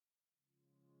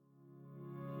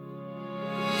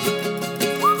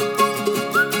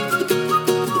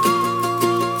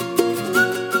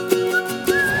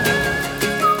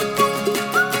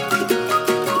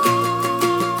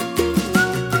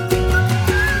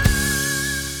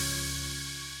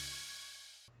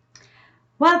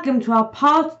Welcome to our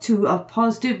part 2 of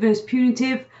Positive vs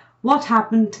Punitive, What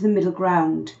Happened to the Middle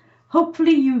Ground.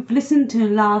 Hopefully you've listened to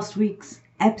last week's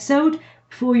episode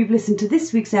before you've listened to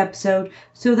this week's episode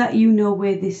so that you know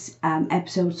where this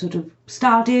episode sort of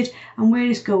started and where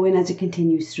it's going as it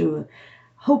continues through.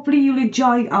 Hopefully you'll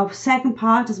enjoy our second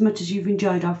part as much as you've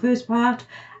enjoyed our first part,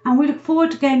 and we look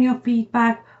forward to getting your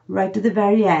feedback right to the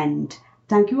very end.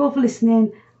 Thank you all for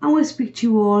listening, and we'll speak to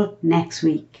you all next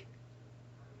week.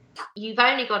 You've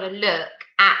only got to look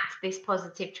at this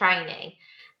positive training,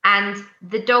 and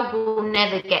the dog will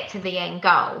never get to the end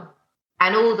goal.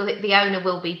 And all the owner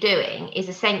will be doing is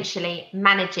essentially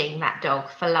managing that dog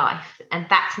for life. And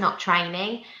that's not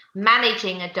training.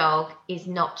 Managing a dog is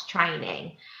not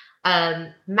training.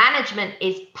 Management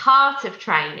is part of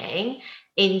training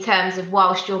in terms of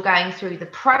whilst you're going through the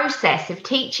process of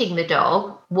teaching the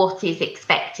dog what is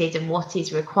expected and what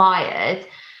is required.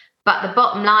 But the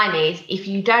bottom line is, if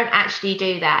you don't actually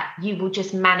do that, you will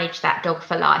just manage that dog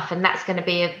for life. And that's going to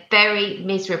be a very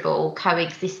miserable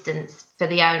coexistence for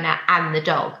the owner and the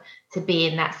dog to be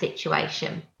in that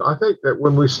situation. I think that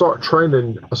when we start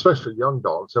training, especially young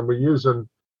dogs, and we're using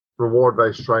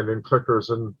reward-based training,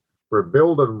 clickers, and we're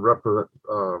building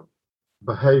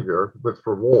behavior with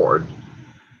reward,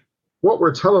 what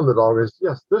we're telling the dog is,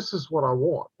 yes, this is what I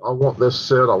want. I want this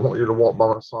sit. I want you to walk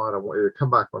by my side. I want you to come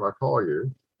back when I call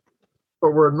you.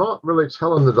 But we're not really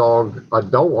telling the dog, I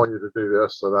don't want you to do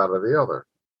this or that or the other.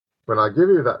 When I give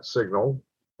you that signal,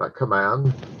 that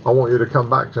command, I want you to come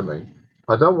back to me.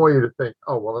 I don't want you to think,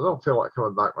 oh, well, I don't feel like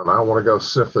coming back right now. I want to go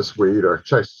sniff this weed or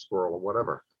chase a squirrel or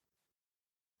whatever.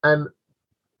 And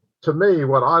to me,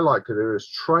 what I like to do is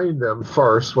train them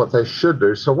first what they should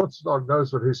do. So once the dog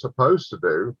knows what he's supposed to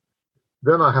do,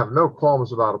 then I have no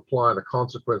qualms about applying a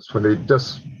consequence when he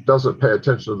just doesn't pay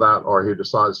attention to that, or he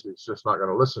decides he's just not going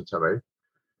to listen to me.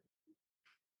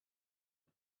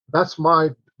 That's my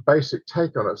basic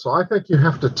take on it. So I think you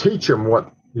have to teach them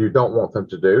what you don't want them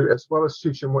to do, as well as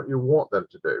teach them what you want them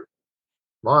to do.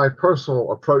 My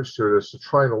personal approach to it is to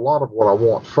train a lot of what I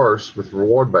want first with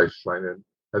reward-based training,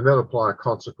 and then apply a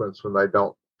consequence when they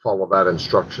don't follow that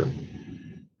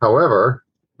instruction. However,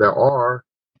 there are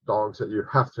dogs that you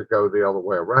have to go the other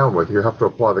way around with. You have to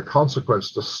apply the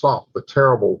consequence to stop the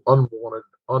terrible, unwanted,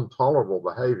 intolerable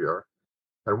behavior.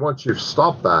 And once you've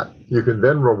stopped that, you can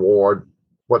then reward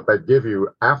what they give you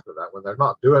after that. When they're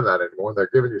not doing that anymore, they're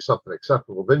giving you something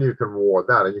acceptable, then you can reward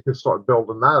that, and you can start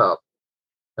building that up.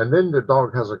 And then the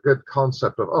dog has a good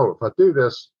concept of, oh, if I do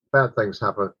this, bad things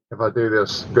happen. If I do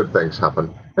this, good things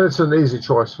happen. And it's an easy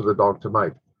choice for the dog to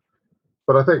make.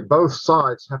 But I think both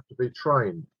sides have to be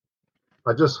trained.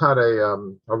 I just had a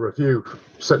review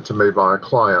sent to me by a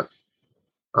client.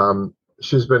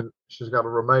 She's got a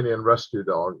Romanian rescue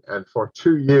dog, and for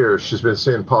 2 years she's been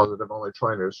seeing positive only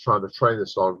trainers trying to train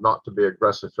this dog not to be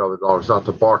aggressive to other dogs, not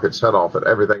to bark its head off at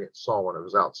everything it saw when it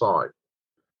was outside.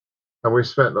 And we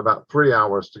spent about 3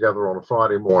 hours together on a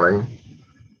Friday morning.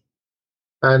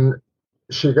 And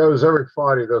she goes every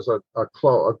Friday. There's a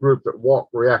group that walk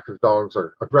reactive dogs,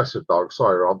 or aggressive dogs,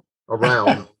 sorry, Rob,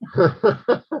 around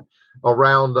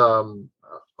around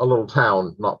a little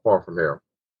town not far from here.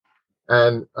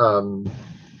 And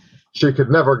she could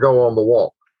never go on the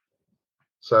walk.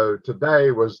 So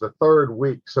today was the 3rd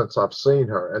week since I've seen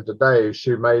her. And today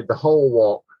she made the whole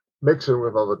walk, mixing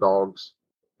with other dogs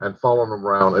and following them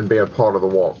around and being part of the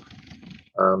walk.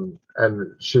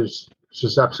 And she's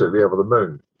absolutely over the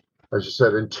moon. As you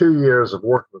said, in 2 years of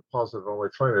working with positive only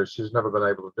trainers, she's never been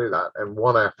able to do that. And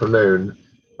one afternoon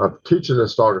of teaching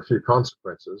this dog a few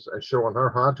consequences and showing her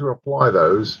how to apply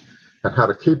those and how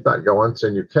to keep that going,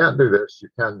 saying you can't do this, you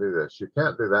can do this, you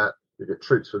can't do that, you get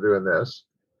treats for doing this.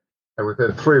 And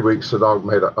within 3 weeks, the dog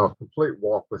made a complete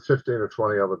walk with 15 or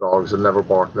 20 other dogs and never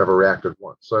barked, never reacted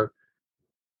once. So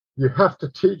you have to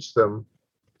teach them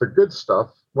the good stuff,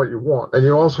 what you want, and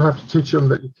you also have to teach them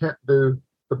that you can't do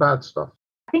the bad stuff.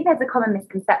 I think there's a common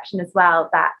misconception as well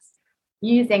that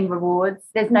using rewards,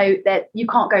 that you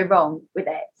can't go wrong with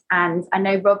it. And I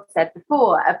know Rob said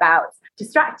before about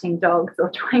distracting dogs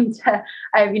or trying to,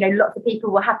 lots of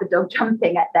people will have the dog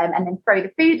jumping at them and then throw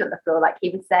the food on the floor, like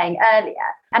he was saying earlier.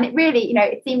 And it really,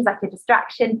 it seems like a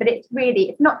distraction, but it's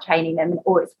not training them,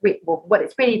 or what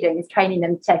it's really doing is training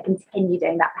them to continue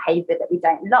doing that behavior that we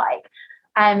don't like.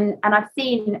 And I've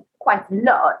seen quite a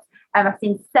lot. I've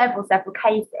seen several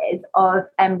cases of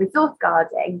resource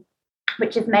guarding,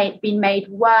 which has been made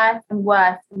worse and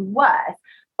worse and worse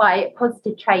by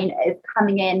positive trainers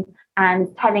coming in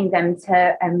and telling them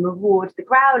to reward the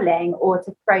growling or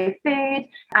to throw food.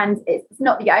 And it's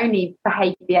not the only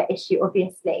behaviour issue,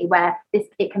 obviously, where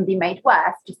it can be made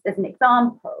worse, just as an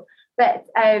example. But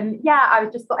I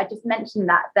was just thought I'd just mention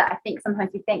that I think sometimes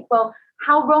we think, well,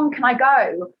 how wrong can I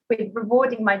go with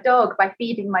rewarding my dog, by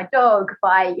feeding my dog,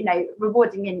 by,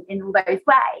 rewarding in all those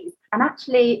ways? And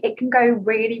actually it can go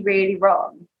really, really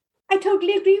wrong. I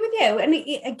totally agree with you. And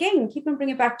again, keep on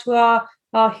bringing it back to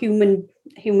our human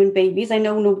babies. I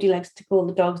know nobody likes to call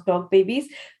the dogs dog babies,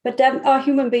 but our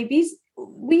human babies,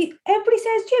 everybody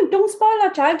says to you, don't spoil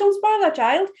that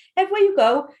child. Everywhere you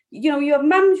go, you have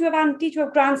mums, you have aunties, you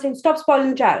have grands saying, stop spoiling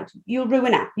the child. You'll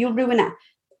ruin her.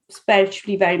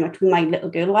 Especially very much with my little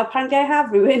girl, who apparently I have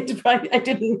ruined, but I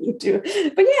didn't mean to.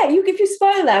 But yeah, if you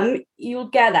spoil them, you'll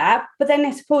get that. But then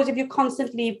I suppose if you're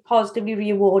constantly positively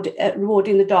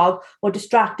rewarding the dog or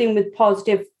distracting with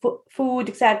positive food,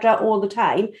 etc., all the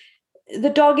time, the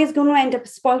dog is going to end up a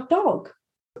spoiled dog.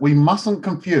 We mustn't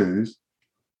confuse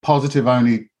positive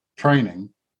only training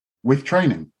with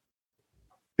training,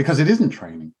 because it isn't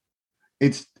training.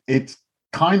 It's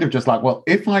kind of just like, well,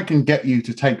 if I can get you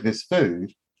to take this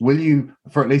food, will you,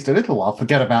 for at least a little while,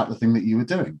 forget about the thing that you were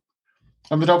doing?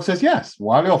 And the dog says, yes,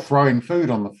 while you're throwing food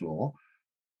on the floor,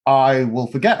 I will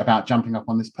forget about jumping up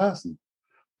on this person.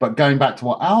 But going back to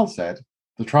what Al said,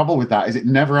 the trouble with that is it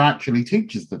never actually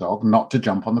teaches the dog not to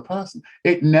jump on the person.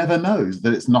 It never knows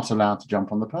that it's not allowed to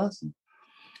jump on the person.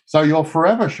 So you're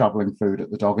forever shoveling food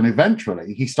at the dog, and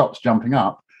eventually he stops jumping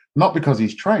up, not because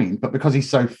he's trained, but because he's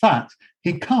so fat,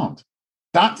 he can't.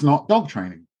 That's not dog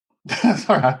training.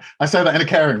 Sorry, I say that in a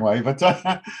caring way, but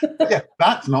yeah,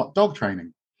 that's not dog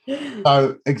training.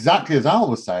 So exactly as Al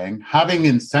was saying, having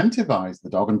incentivized the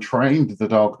dog and trained the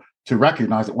dog to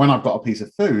recognize that when I've got a piece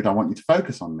of food, I want you to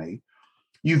focus on me,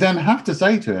 you then have to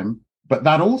say to him, but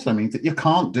that also means that you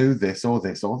can't do this or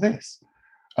this or this.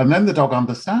 And then the dog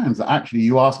understands that actually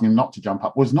you asking him not to jump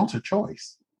up was not a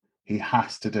choice. He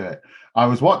has to do it. I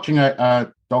was watching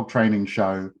a dog training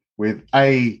show with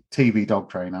a TV dog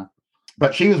trainer,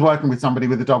 but she was working with somebody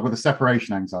with a dog with a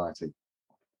separation anxiety.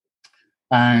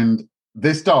 And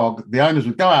this dog, the owners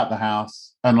would go out the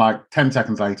house, and like 10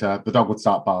 seconds later, the dog would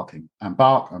start barking and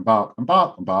bark and bark and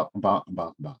bark and bark and bark and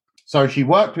bark and bark. So she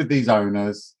worked with these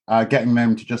owners, getting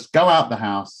them to just go out the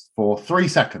house for 3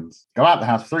 seconds, go out the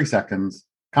house for 3 seconds,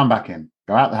 come back in,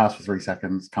 go out the house for 3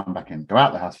 seconds, come back in, go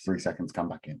out the house for 3 seconds, come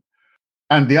back in.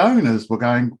 And the owners were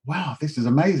going, wow, this is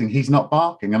amazing. He's not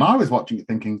barking. And I was watching it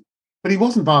thinking, but he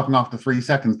wasn't barking after 3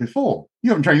 seconds before.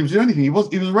 You haven't trained him to do anything. He was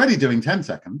already doing 10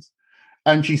 seconds.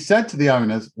 And she said to the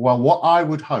owners, well, what I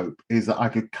would hope is that I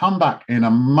could come back in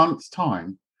a month's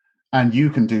time and you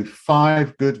can do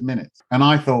 5 good minutes. And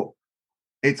I thought,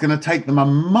 it's going to take them a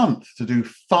month to do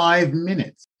 5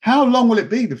 minutes. How long will it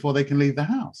be before they can leave the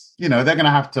house? They're going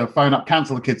to have to phone up,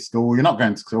 cancel the kids' school. You're not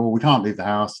going to school. We can't leave the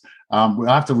house. We'll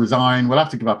have to resign. We'll have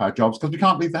to give up our jobs because we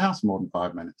can't leave the house for more than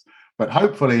 5 minutes. But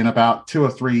hopefully in about 2 or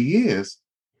 3 years,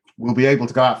 we'll be able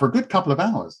to go out for a good couple of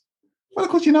hours. Well, of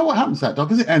course, you know what happens to that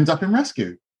dog is it ends up in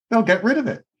rescue. They'll get rid of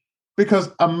it because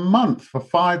a month for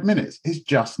 5 minutes is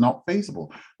just not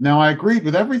feasible. Now, I agreed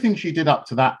with everything she did up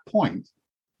to that point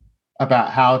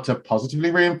about how to positively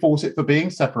reinforce it for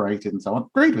being separated and so on.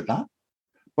 Agreed with that.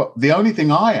 But the only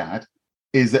thing I add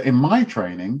is that in my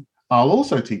training, I'll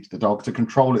also teach the dog to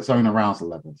control its own arousal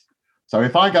levels. So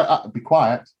if I go, be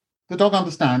quiet, the dog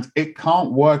understands it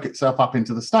can't work itself up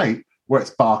into the state where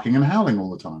it's barking and howling all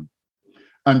the time.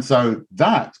 And so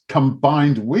that,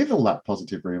 combined with all that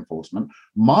positive reinforcement,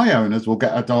 my owners will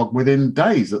get a dog within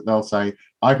days that they'll say,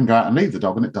 I can go out and leave the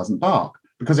dog and it doesn't bark,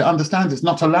 because it understands it's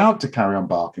not allowed to carry on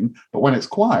barking, but when it's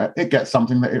quiet, it gets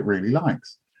something that it really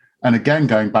likes. And again,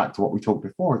 going back to what we talked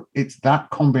before, it's that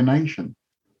combination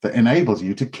that enables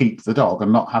you to keep the dog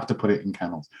and not have to put it in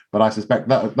kennels. But I suspect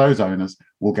that those owners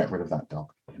will get rid of that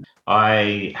dog.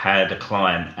 I had a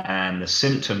client, and the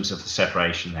symptoms of the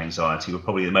separation anxiety were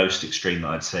probably the most extreme that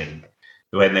I'd seen.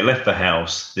 When they left the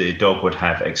house, the dog would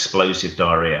have explosive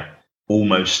diarrhea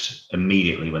almost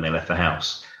immediately when they left the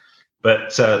house.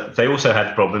 But they also had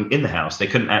the problem in the house. They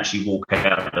couldn't actually walk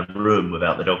out of the room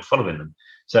without the dog following them.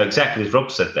 So exactly as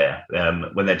Rob said there,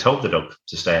 when they told the dog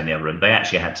to stay in the other room, they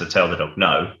actually had to tell the dog,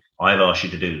 no, I've asked you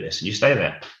to do this, and you stay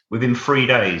there. Within 3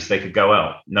 days, they could go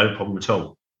out, no problem at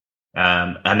all.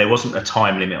 And there wasn't a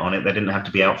time limit on it. They didn't have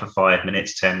to be out for 5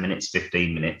 minutes, 10 minutes,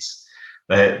 15 minutes.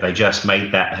 They just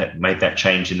made that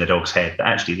change in the dog's head that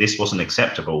actually this wasn't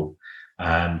acceptable,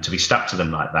 to be stuck to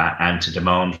them like that and to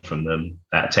demand from them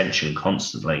that attention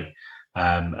constantly.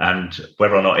 And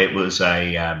whether or not it was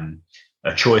a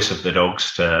choice of the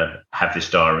dogs to have this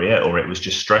diarrhea or it was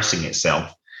just stressing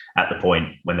itself at the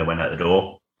point when they went out the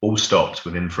door, all stopped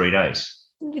within 3 days.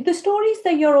 The stories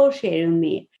that you're all sharing with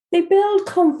me, They build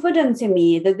confidence in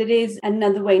me that there is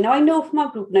another way. Now, I know from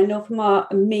our group, and I know from our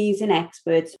amazing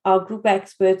experts, our group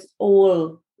experts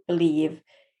all believe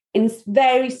in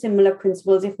very similar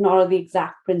principles, if not the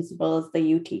exact principles that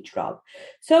you teach, Rob.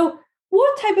 So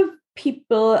what type of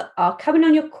people are coming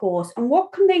on your course, and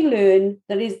what can they learn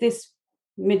that is this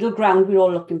middle ground we're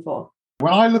all looking for?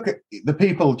 When I look at the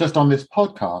people just on this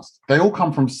podcast, they all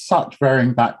come from such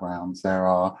varying backgrounds. There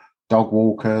are dog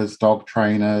walkers, dog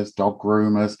trainers, dog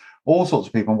groomers, all sorts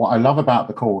of people. And what I love about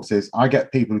the course is I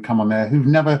get people who come on there who've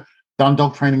never done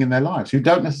dog training in their lives, who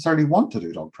don't necessarily want to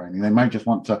do dog training. They may just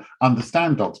want to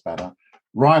understand dogs better,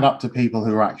 right up to people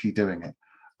who are actually doing it.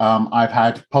 I've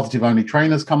had positive only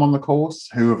trainers come on the course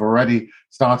who have already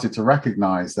started to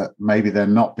recognize that maybe they're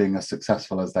not being as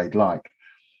successful as they'd like.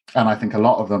 And I think a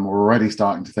lot of them are already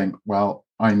starting to think, well,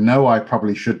 I know I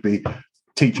probably should be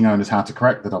teaching owners how to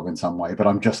correct the dog in some way, but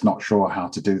I'm just not sure how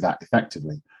to do that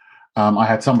effectively. I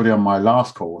had somebody on my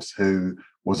last course who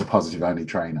was a positive only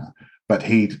trainer, but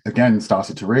he'd again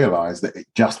started to realize that it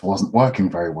just wasn't working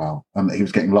very well, and that he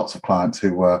was getting lots of clients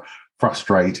who were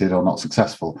frustrated or not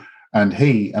successful. And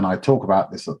he and I talk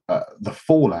about this, the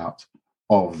fallout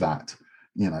of that,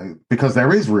 because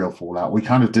there is real fallout. We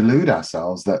kind of delude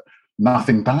ourselves that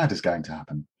nothing bad is going to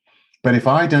happen. But if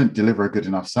I don't deliver a good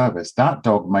enough service, that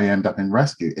dog may end up in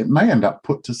rescue. It may end up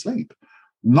put to sleep,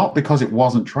 not because it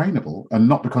wasn't trainable and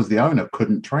not because the owner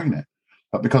couldn't train it,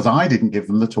 but because I didn't give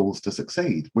them the tools to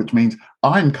succeed, which means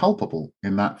I'm culpable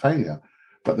in that failure.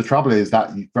 But the trouble is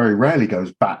that very rarely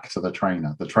goes back to the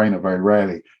trainer. The trainer very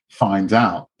rarely finds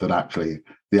out that actually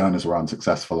the owners were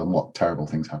unsuccessful and what terrible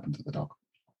things happened to the dog.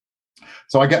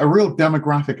 So I get a real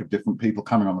demographic of different people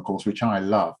coming on the course, which I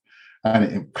love. And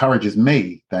it encourages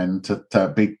me then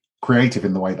to be creative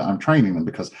in the way that I'm training them,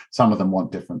 because some of them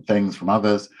want different things from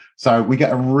others. So we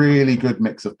get a really good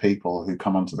mix of people who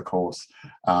come onto the course,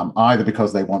 either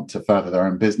because they want to further their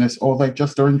own business or they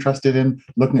just are interested in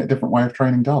looking at a different way of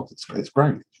training dogs. It's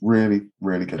great. It's really,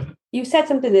 really good. You said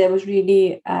something that was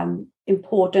really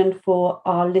important for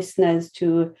our listeners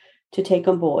to take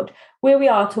on board. Where we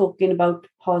are talking about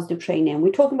positive training,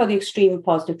 we're talking about the extreme of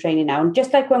positive training now. And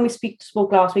just like when we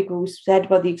spoke last week, we said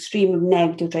about the extreme of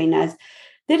negative trainers,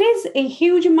 there is a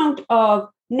huge amount of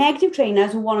negative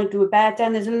trainers who want to do it better,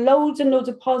 and there's loads and loads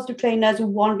of positive trainers who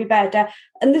want to be better,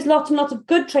 and there's lots and lots of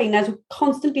good trainers who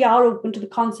constantly are open to the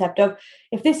concept of,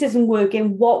 if this isn't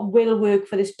working, what will work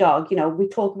for this dog? We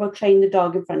talk about training the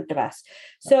dog in front of us.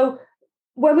 So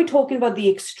when we're talking about the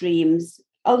extremes,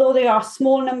 although they are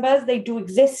small numbers, they do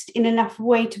exist in enough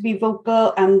way to be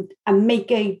vocal and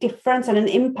make a difference and an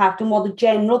impact on what the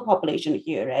general population are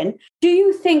hearing. Do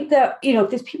you think that, if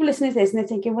there's people listening to this and they're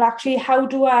thinking, well, actually, how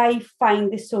do I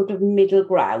find this sort of middle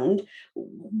ground?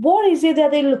 What is it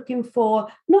that they're looking for?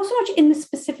 Not so much in the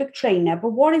specific trainer,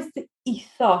 but what is the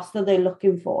ethos that they're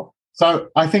looking for? So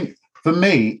I think for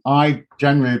me, I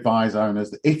generally advise owners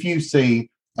that if you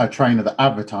see a trainer that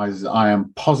advertises, I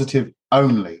am positive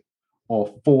only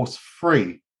or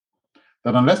force-free,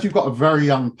 that unless you've got a very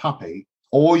young puppy,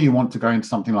 or you want to go into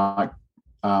something like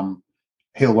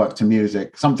heel work to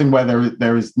music, something where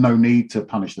there is no need to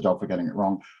punish the dog for getting it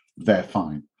wrong, they're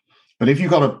fine. But if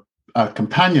you've got a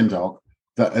companion dog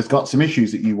that has got some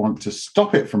issues that you want to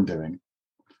stop it from doing,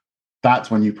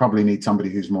 that's when you probably need somebody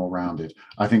who's more rounded.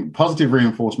 I think positive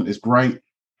reinforcement is great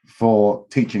for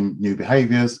teaching new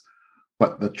behaviors.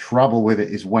 But the trouble with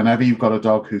it is whenever you've got a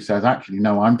dog who says, actually,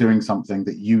 no, I'm doing something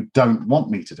that you don't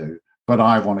want me to do, but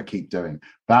I want to keep doing.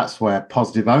 That's where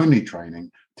positive only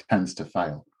training tends to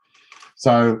fail.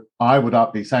 So I would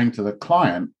be saying to the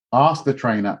client, ask the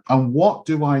trainer, and what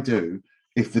do I do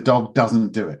if the dog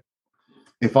doesn't do it?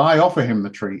 If I offer him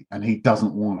the treat and he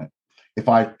doesn't want it, if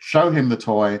I show him the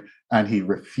toy and he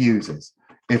refuses,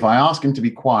 if I ask him to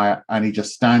be quiet and he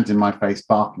just stands in my face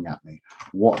barking at me,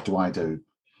 what do I do?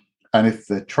 And if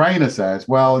the trainer says,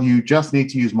 well, you just need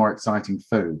to use more exciting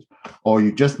food, or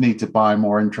you just need to buy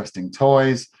more interesting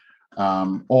toys,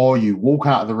 or you walk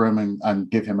out of the room and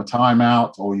give him a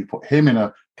timeout, or you put him in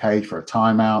a cage for a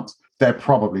timeout, they're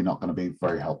probably not going to be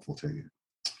very helpful to you.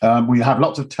 We have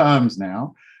lots of terms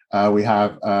now. We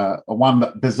have one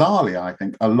that bizarrely, I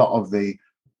think, a lot of the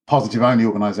positive only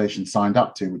organizations signed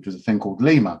up to, which was a thing called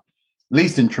LIMA,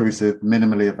 least intrusive,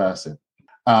 minimally aversive.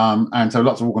 And so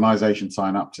lots of organizations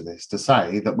sign up to this to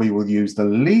say that we will use the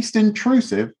least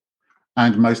intrusive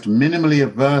and most minimally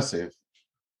aversive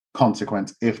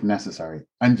consequence if necessary.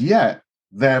 And yet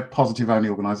they're positive only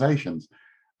organizations.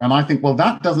 And I think, well,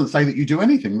 that doesn't say that you do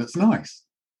anything that's nice.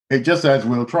 It just says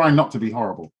we'll try not to be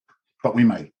horrible, but we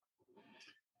may.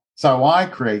 So I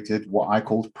created what I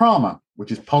called PRAMA,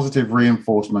 which is positive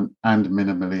reinforcement and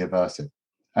minimally aversive.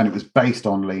 and it was based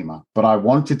on Lima. But I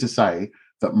wanted to say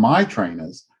that my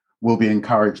trainers will be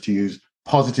encouraged to use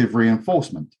positive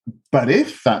reinforcement. But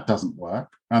if that doesn't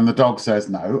work and the dog says,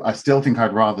 no, I still think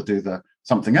I'd rather do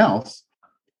something else,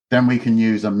 then we can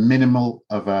use a minimal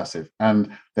aversive.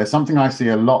 And there's something I see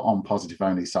a lot on positive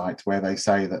only sites where they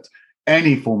say that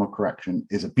any form of correction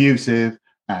is abusive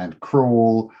and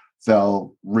cruel.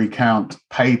 They'll recount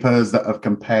papers that have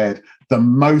compared the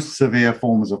most severe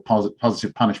forms of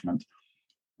positive punishment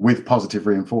with positive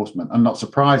reinforcement, and not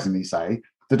surprisingly say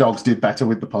the dogs did better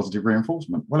with the positive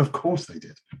reinforcement. Well, of course they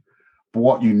did. But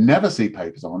what you never see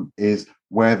papers on is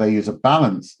where they use a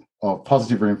balance of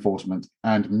positive reinforcement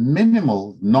and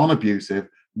minimal, non-abusive,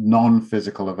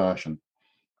 non-physical aversion.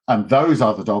 And those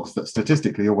are the dogs that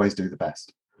statistically always do the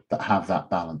best, that have that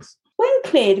balance. When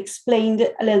Claire explained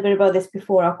a little bit about this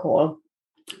before our call,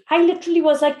 I literally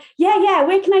was like, yeah,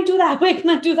 where can I do that? Where can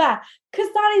I do that? Because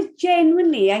that is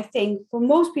genuinely, I think, for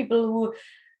most people who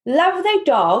love their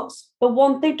dogs, but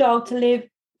want their dog to live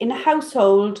in a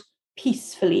household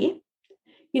peacefully,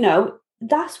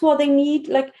 that's what they need.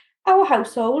 Like our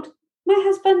household, my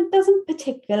husband doesn't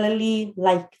particularly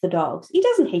like the dogs. He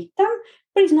doesn't hate them,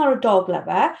 but he's not a dog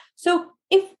lover. So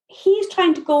if he's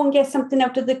trying to go and get something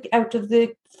out of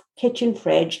the kitchen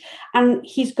fridge and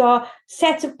he's got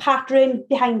sets of pattern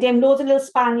behind him, loads of little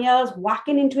spaniels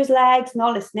whacking into his legs,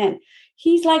 not listening,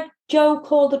 he's like, Joe,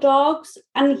 call the dogs.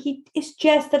 And it's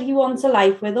just that he wants a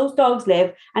life where those dogs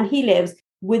live and he lives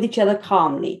with each other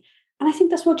calmly. And I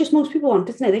think that's what just most people want,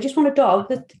 isn't it? They just want a dog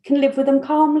that can live with them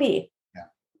calmly. Yeah,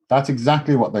 that's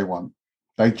exactly what they want.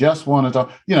 They just want a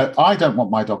dog. I don't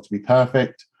want my dog to be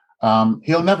perfect.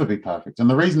 He'll never be perfect. And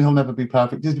the reason he'll never be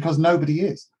perfect is because nobody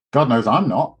is. God knows I'm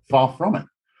not, far from it.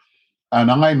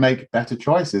 And I make better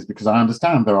choices because I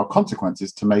understand there are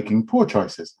consequences to making poor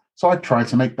choices. So I try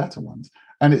to make better ones.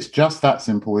 And it's just that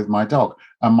simple with my dog.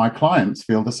 And my clients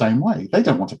feel the same way. They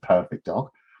don't want a perfect dog,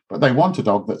 but they want a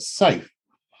dog that's safe.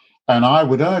 And I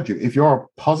would urge you, if you're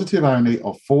a positive only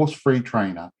or force-free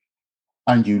trainer,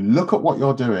 and you look at what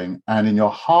you're doing, and in your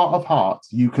heart of hearts,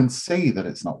 you can see that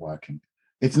it's not working.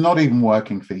 It's not even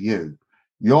working for you.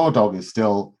 Your dog is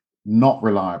still not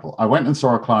reliable. I went and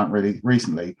saw a client really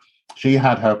recently. She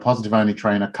had her positive only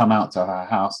trainer come out to her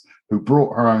house who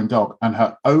brought her own dog. And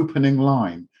her opening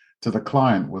line to the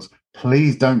client was,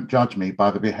 please don't judge me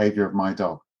by the behavior of my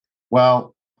dog.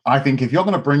 Well, I think if you're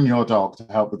going to bring your dog to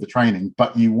help with the training,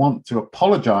 but you want to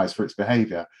apologize for its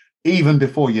behavior even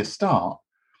before you start,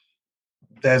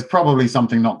 there's probably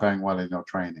something not going well in your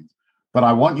training. But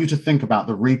I want you to think about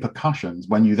the repercussions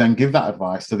when you then give that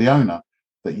advice to the owner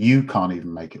that you can't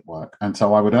even make it work. And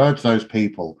so I would urge those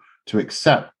people to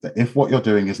accept that if what you're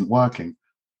doing isn't working,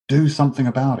 do something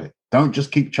about it. Don't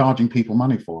just keep charging people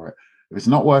money for it. If it's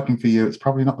not working for you, it's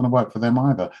probably not going to work for them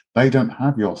either. They don't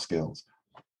have your skills.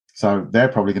 So they're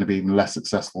probably going to be even less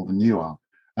successful than you are.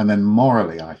 And then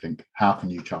morally, I think, how can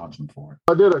you charge them for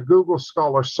it? I did a Google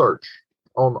Scholar search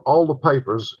on all the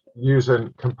papers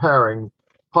comparing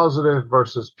positive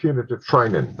versus punitive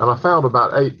training. And I found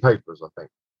about 8 papers, I think.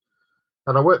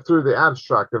 And I went through the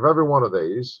abstract of every one of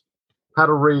these, had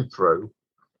a read through.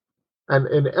 And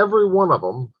in every one of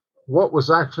them, what was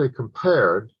actually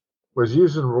compared was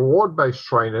using reward-based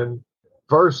training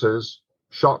versus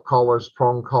shock collars,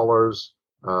 prong collars,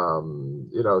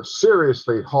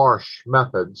 seriously harsh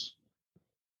methods,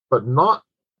 but not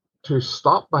to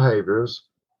stop behaviors.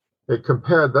 It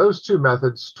compared those two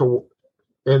methods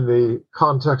in the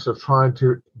context of trying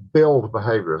to build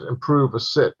behaviors, improve a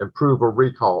sit, improve a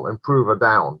recall, improve a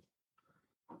down.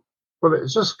 But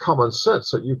it's just common sense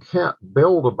that you can't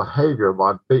build a behavior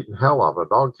by beating hell out of a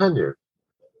dog, can you?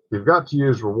 You've got to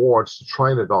use rewards to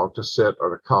train a dog to sit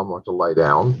or to come or to lay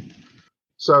down.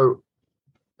 So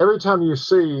every time you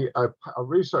see a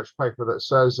research paper that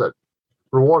says that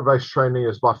reward-based training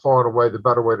is by far and away the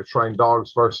better way to train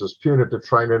dogs versus punitive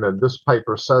training, and this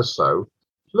paper says so,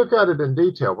 look at it in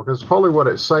detail, because probably what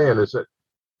it's saying is that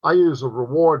I use a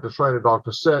reward to train a dog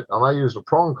to sit, and I use a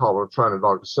prong collar to train a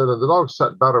dog to sit, and the dog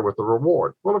sit better with the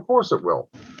reward. Well, of course it will.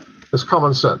 It's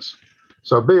common sense.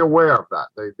 So be aware of that.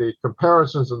 The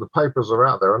comparisons in the papers are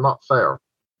out there are not fair.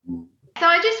 So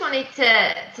I just wanted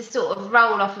to sort of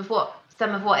roll off of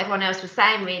some of what everyone else was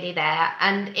saying really there.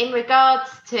 And in regards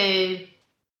to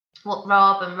what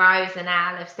Rob and Rose and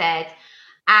Al have said,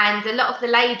 and a lot of the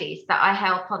ladies that I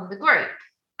help on the group,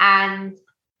 and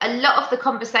a lot of the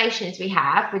conversations we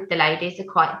have with the ladies are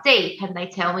quite deep, and they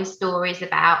tell me stories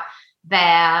about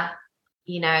their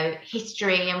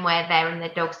history and where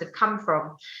their dogs have come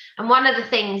from. And one of the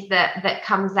things that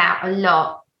comes out a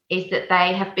lot is that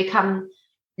they have become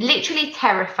literally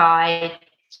terrified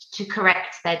to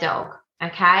correct their dog.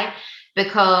 okay?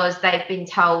 Because they've been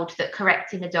told that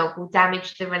correcting a dog will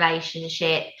damage the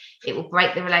relationship, it will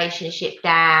break the relationship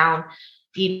down,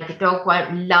 you know, the dog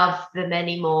won't love them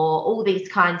anymore, all these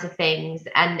kinds of things,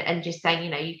 and just saying, you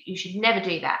know, you should never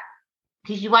do that,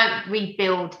 because you won't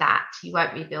rebuild that.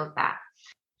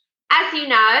 As you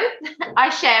know, I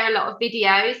share a lot of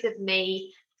videos of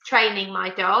me training my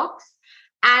dogs.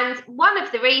 And one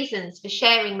of the reasons for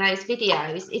sharing those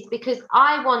videos is because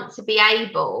I want to be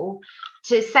able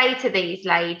to say to these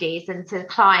ladies and to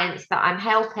clients that I'm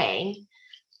helping,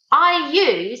 I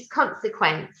use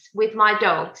consequence with my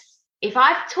dogs. If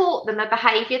I've taught them a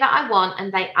behaviour that I want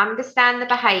and they understand the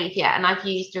behaviour, and I've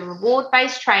used a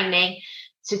reward-based training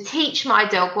to teach my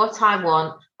dog what I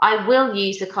want, I will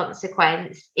use a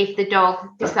consequence if the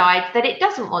dog decides that it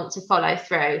doesn't want to follow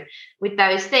through with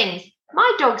those things.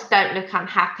 My dogs don't look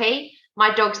unhappy.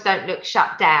 My dogs don't look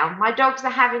shut down. My dogs are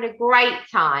having a great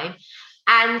time.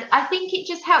 And I think it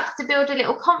just helps to build a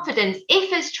little confidence.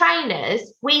 If as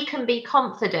trainers, we can be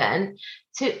confident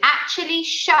to actually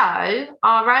show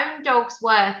our own dogs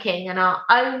working and our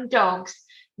own dogs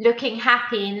looking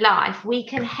happy in life, we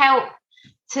can help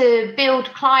to build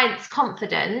clients'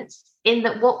 confidence in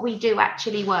that what we do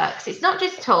actually works. It's not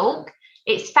just talk,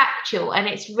 it's factual and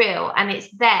it's real and it's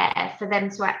there for them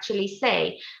to actually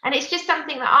see. And it's just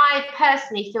something that I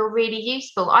personally feel really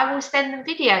useful. I will send them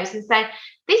videos and say,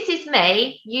 this is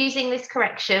me using this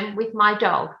correction with my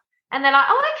dog. And they're like,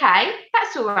 oh, okay,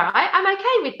 that's all right. I'm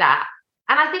okay with that.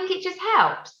 And I think it just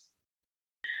helps.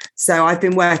 So I've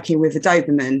been working with a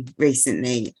Doberman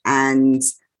recently, and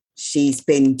she's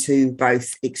been to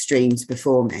both extremes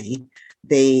before me.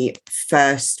 The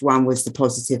first one was the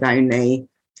positive only,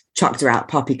 chucked her out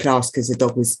puppy class because the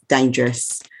dog was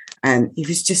dangerous.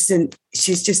 She's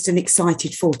just an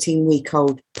excited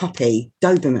 14-week-old puppy,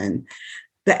 Doberman,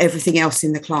 but everything else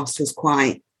in the class was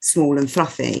quite small and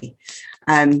fluffy.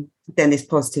 Then this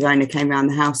positive owner came around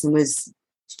the house and was,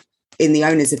 in the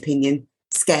owner's opinion,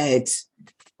 scared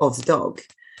of the dog.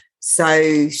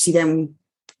 So she then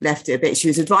left it a bit. She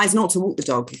was advised not to walk the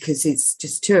dog because it's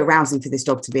just too arousing for this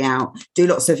dog to be out. Do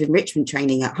lots of enrichment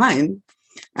training at home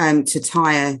to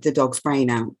tire the dog's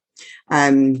brain out.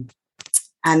 And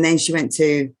then she went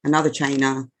to another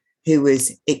trainer who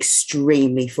was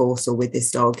extremely forceful with this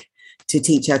dog. To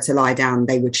teach her to lie down,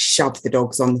 they would shove the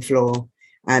dogs on the floor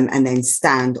and then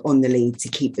stand on the lead to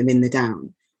keep them in the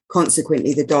down.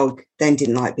 Consequently, the dog then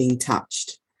didn't like being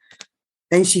touched.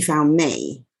 Then she found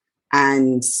me,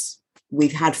 and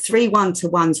we've had 3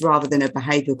 one-to-ones rather than a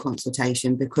behavioural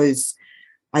consultation because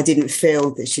I didn't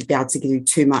feel that she'd be able to do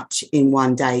too much in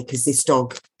one day, because this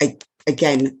dog,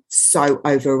 again, so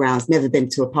over-aroused, never been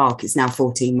to a park. It's now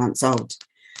 14 months old.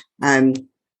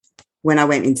 When I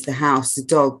went into the house, the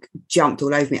dog jumped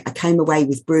all over me. I came away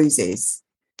with bruises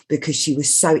because she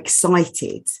was so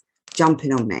excited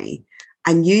jumping on me.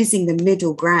 And using the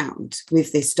middle ground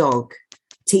with this dog,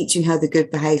 teaching her the good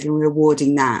behaviour and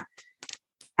rewarding that,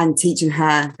 and teaching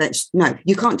her that, no,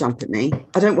 you can't jump at me.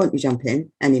 I don't want you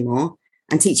jumping anymore.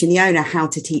 And teaching the owner how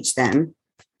to teach them,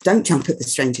 don't jump at the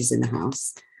strangers in the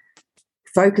house.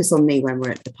 Focus on me when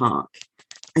we're at the park.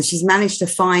 And she's managed to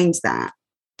find that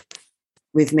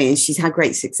with me, and she's had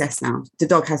great success now. The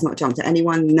dog has not jumped at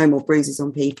anyone, no more bruises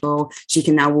on people. She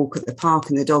can now walk at the park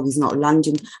and the dog is not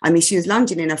lunging. I mean, she was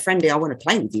lunging in a friendly, I want to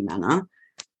play with you manner,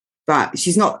 but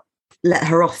she's not let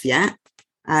her off yet.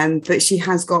 But she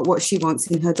has got what she wants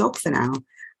in her dog for now.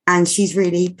 And she's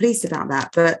really pleased about that.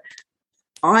 But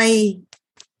I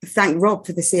thank Rob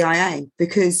for the CIA,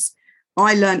 because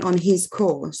I learned on his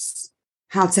course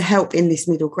how to help in this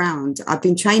middle ground. I've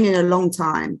been training a long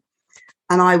time,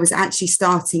 and I was actually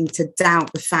starting to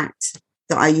doubt the fact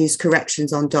that I use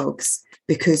corrections on dogs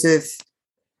because of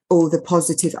all the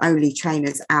positive only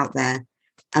trainers out there.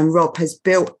 And Rob has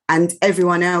built, and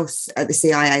everyone else at the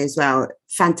CIA as well,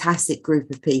 fantastic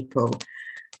group of people,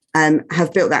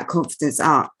 have built that confidence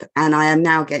up. And I am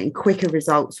now getting quicker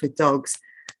results with dogs.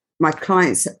 My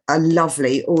clients are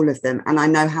lovely, all of them, and I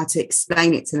know how to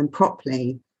explain it to them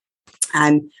properly.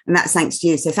 And that's thanks to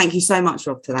you. So thank you so much,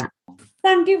 Rob, for that.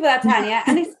 Thank you for that, Tanya.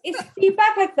 And it's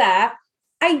feedback like that.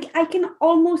 I can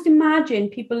almost imagine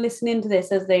people listening to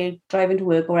this as they drive into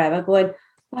work or whatever, going,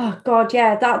 oh God,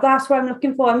 yeah, that's what I'm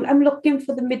looking for. I'm looking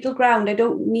for the middle ground.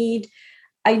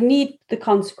 I need the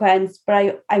consequence,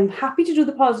 but I'm happy to do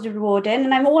the positive rewarding,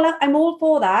 and I'm all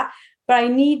for that. But I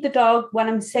need the dog when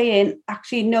I'm saying,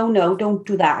 actually, no, don't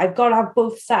do that. I've got to have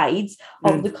both sides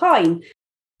of the coin.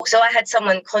 So I had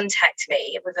someone contact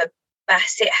me with a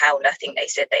Basset Hound, I think they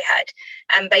said they had,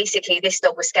 and basically this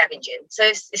dog was scavenging. So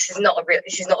this is not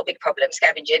a big problem,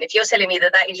 scavenging. If you're telling me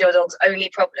that is your dog's only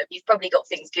problem, you've probably got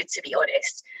things good, to be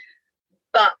honest.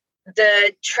 But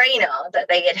the trainer that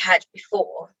they had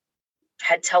before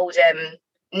had told them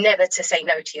never to say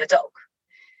no to your dog.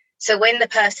 So when the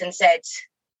person said,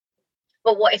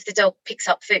 well, what if the dog picks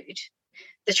up food?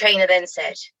 The trainer then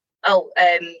said, don't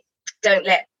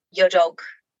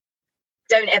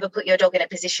ever put your dog in a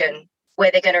position where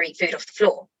they're going to eat food off the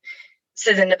floor.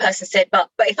 So then the person said, but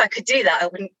if I could do that, I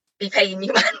wouldn't be paying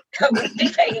you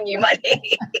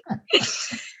money.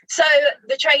 So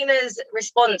the trainer's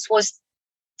response was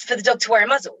for the dog to wear a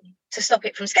muzzle to stop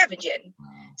it from scavenging.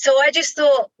 So I just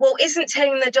thought, well, isn't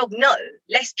telling the dog no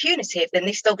less punitive than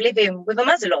this dog living with a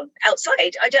muzzle on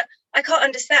outside? I can't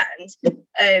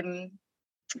understand.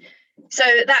 So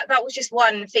that was just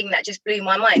one thing that just blew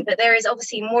my mind. But there is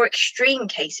obviously more extreme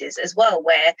cases as well,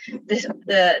 where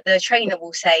the trainer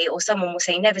will say, or someone will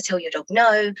say, never tell your dog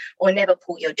no, or never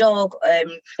pull your dog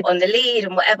on the lead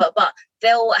and whatever. But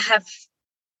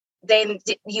then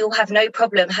you'll have no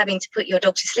problem having to put your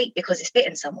dog to sleep because it's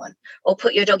bitten someone, or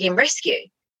put your dog in rescue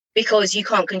because you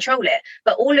can't control it.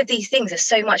 But all of these things are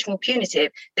so much more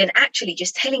punitive than actually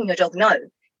just telling your dog no,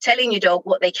 telling your dog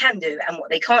what they can do and what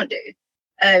they can't do.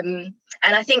 And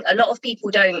I think a lot of people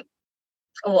don't,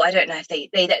 or I don't know if they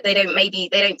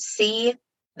don't see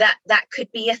that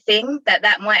could be a thing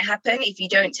that might happen if you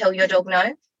don't tell your dog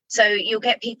no. So you'll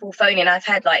get people phoning. I've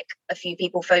had like a few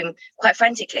people phone quite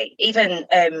frantically, even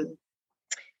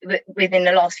within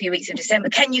the last few weeks of December.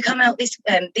 Can you come out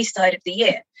this side of the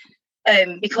year?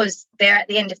 Because they're at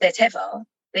the end of their tether.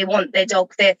 They want their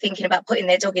dog. They're thinking about putting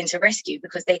their dog into rescue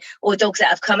or dogs that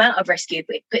have come out of rescue,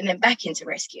 putting them back into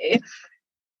rescue.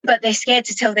 But they're scared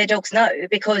to tell their dogs no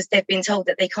because they've been told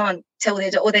that they can't tell their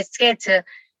dog, or they're scared to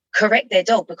correct their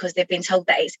dog because they've been told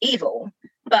that it's evil.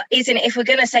 But if we're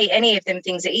going to say any of them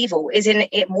things are evil, isn't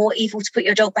it more evil to put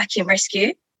your dog back in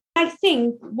rescue? I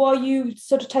think what you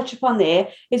sort of touch upon there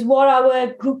is what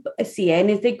our group are seeing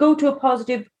is they go to a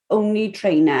positive only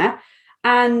trainer,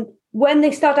 and when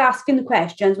they start asking the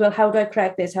questions, well, how do I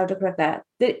correct this? How do I correct that?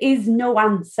 There is no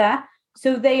answer.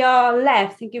 So they are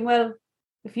left thinking, well,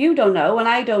 if you don't know and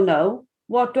I don't know,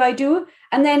 what do I do?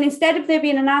 And then instead of there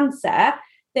being an answer,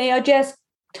 they are just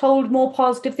told more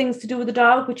positive things to do with the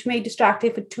dog, which may distract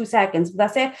it for 2 seconds. But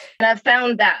that's it. And I've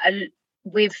found that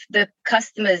with the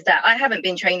customers that I haven't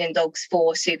been training dogs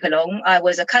for super long. I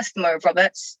was a customer of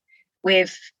Robert's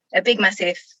with a big,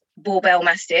 massive Barbel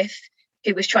Mastiff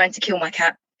who was trying to kill my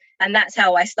cat. And that's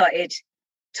how I started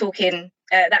talking.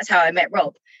 That's how I met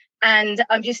Rob. And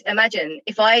I'm just imagine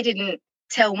if I didn't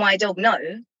tell my dog no,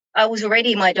 I was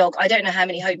already my dog. I don't know how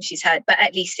many homes she's had, but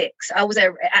at least 6. I was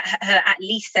her at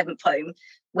least 7th home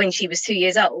when she was 2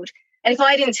 years old. And if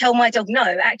I didn't tell my dog no,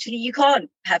 actually, you can't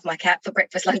have my cat for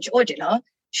breakfast, lunch, or dinner,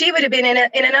 she would have been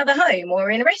in another home or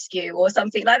in a rescue or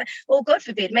something like that. Or God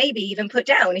forbid, maybe even put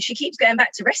down. If she keeps going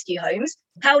back to rescue homes,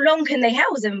 how long can they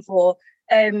house them for?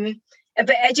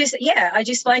 But I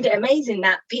just find it amazing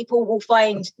that people will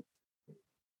find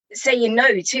saying no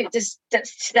to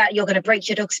that you're going to break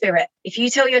your dog's spirit. If you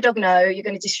tell your dog no, you're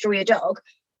going to destroy your dog.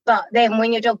 But then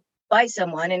when your dog bites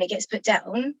someone and it gets put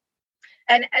down,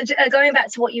 and going back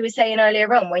to what you were saying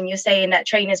earlier on, when you're saying that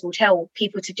trainers will tell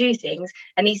people to do things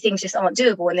and these things just aren't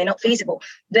doable and they're not feasible.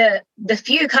 The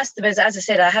few customers, as I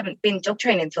said, I haven't been dog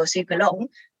training for super long.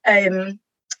 The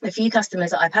few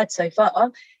customers that I've had so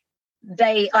far,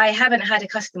 I haven't had a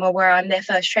customer where I'm their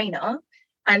first trainer,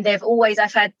 and they've always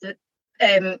said,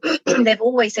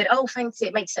 oh, thanks,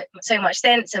 it makes so much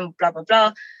sense and blah, blah,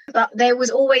 blah. But there was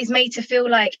always made to feel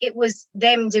like it was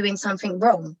them doing something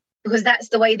wrong, because that's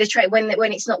the way the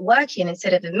when it's not working,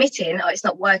 instead of admitting, oh, it's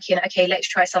not working, okay, let's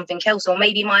try something else, or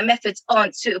maybe my methods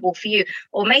aren't suitable for you,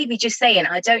 or maybe just saying,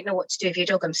 I don't know what to do with your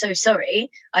dog, I'm so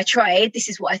sorry, I tried, this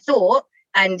is what I thought,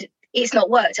 and it's not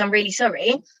worked, I'm really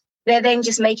sorry. They're then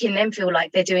just making them feel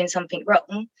like they're doing something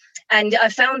wrong. And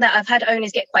I've found that I've had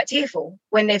owners get quite tearful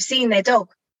when they've seen their dog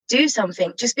do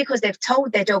something just because they've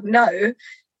told their dog no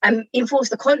and enforced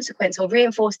the consequence or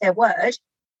reinforced their word.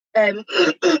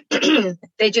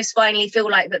 They just finally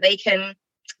feel like that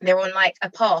they're on like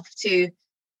a path to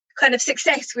kind of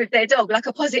success with their dog, like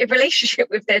a positive relationship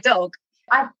with their dog.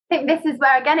 I think this is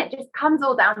where, again, it just comes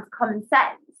all down to common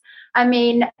sense. I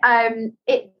mean,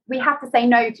 we have to say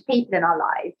no to people in our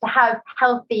lives to have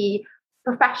healthy,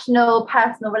 professional,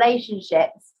 personal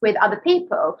relationships with other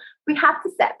people. We have to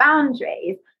set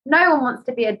boundaries. No one wants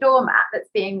to be a doormat that's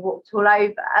being walked all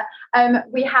over.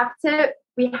 We have to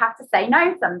say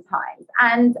no sometimes.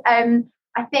 And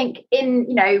I think in,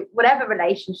 whatever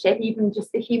relationship, even just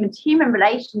a human to human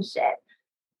relationship,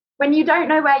 when you don't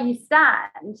know where you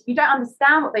stand, you don't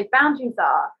understand what those boundaries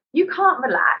are, you can't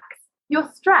relax, you're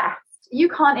stressed, you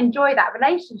can't enjoy that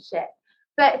relationship.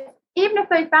 But even if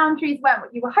those boundaries weren't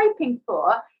what you were hoping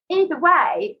for, either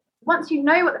way, once you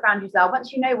know what the boundaries are,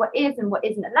 once you know what is and what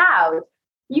isn't allowed,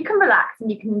 you can relax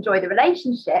and you can enjoy the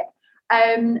relationship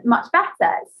much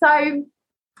better. So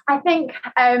I think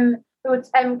what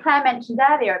Claire mentioned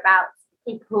earlier about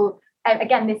people,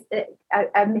 again, this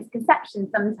a misconception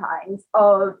sometimes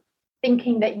of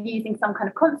thinking that using some kind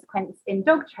of consequence in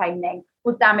dog training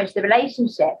will damage the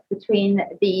relationship between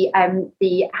the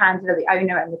handler, the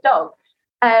owner, and the dog.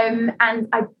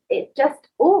 It's just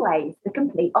always the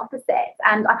complete opposite.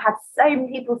 And I've had so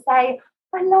many people say,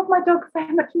 I love my dog so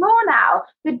much more now.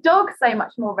 The dog's so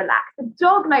much more relaxed. The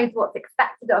dog knows what's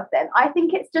expected of them. I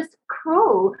think it's just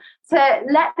cruel to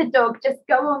let the dog just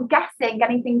go on guessing,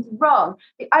 getting things wrong.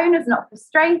 The owner's not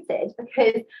frustrated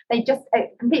because they just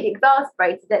completely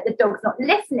exasperated that the dog's not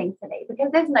listening to me, because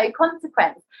there's no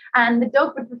consequence. And the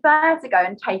dog would prefer to go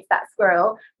and chase that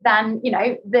squirrel than,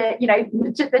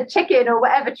 the chicken or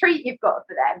whatever treat you've got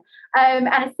for them. And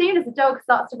as soon as the dog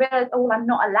starts to realize, oh, well, I'm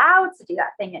not allowed to do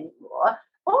that thing anymore,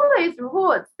 all those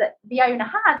rewards that the owner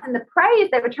had and the praise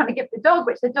they were trying to give the dog,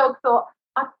 which the dog thought,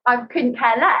 I couldn't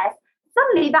care less,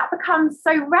 suddenly that becomes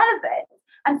so relevant.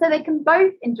 And so they can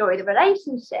both enjoy the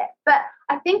relationship. But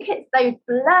I think it's those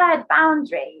blurred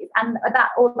boundaries and that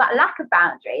lack of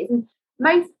boundaries. And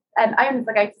most owners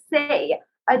I go to see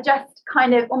are just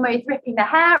kind of almost ripping their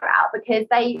hair out because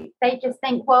they just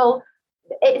think, well,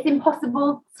 it's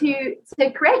impossible to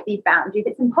create these boundaries.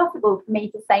 It's impossible for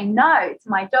me to say no to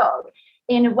my dog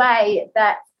in a way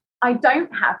that I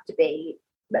don't have to be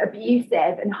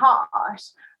abusive and harsh.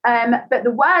 But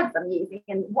the words I'm using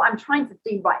and what I'm trying to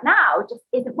do right now just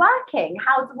isn't working.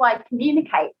 How do I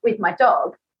communicate with my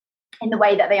dog in the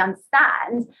way that they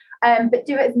understand, but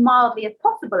do it as mildly as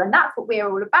possible? And that's what we're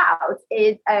all about,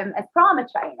 is as Prama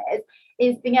trainers,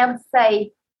 is being able to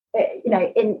say,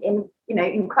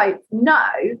 in quotes, no,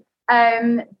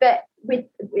 but with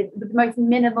the most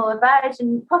minimal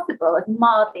aversion possible, as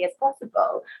mildly as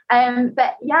possible.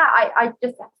 But yeah, I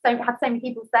just have so many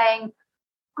people saying,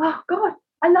 oh God,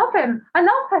 I love him, I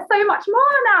love her so much more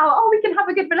now. Oh, we can have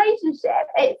a good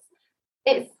relationship.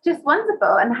 It's just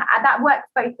wonderful, and that works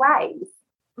both ways.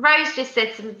 Rose just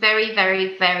said some very,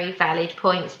 very, very valid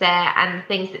points there, and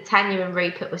things that Tanya and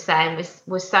Rupert were saying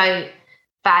was so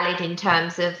valid in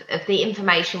terms of the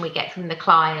information we get from the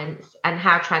clients and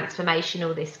how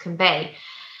transformational this can be.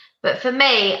 But for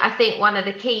me, I think one of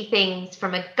the key things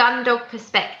from a gun dog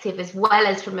perspective, as well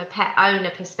as from a pet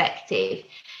owner perspective,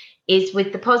 is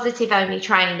with the positive only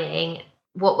training,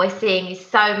 what we're seeing is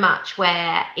so much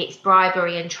where it's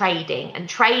bribery and trading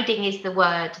is the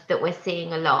word that we're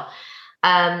seeing a lot.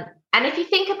 And if you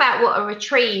think about what a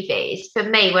retrieve is, for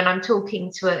me, when I'm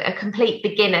talking to a complete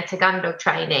beginner to gun dog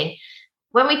training,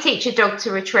 when we teach a dog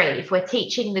to retrieve, we're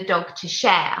teaching the dog to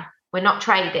share. We're not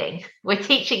trading. We're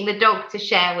teaching the dog to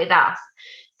share with us.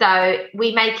 So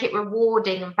we make it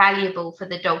rewarding and valuable for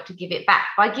the dog to give it back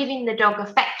by giving the dog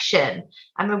affection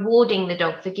and rewarding the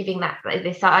dog for giving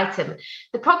this item.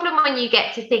 The problem when you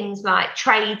get to things like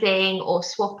trading or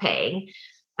swapping,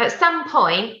 at some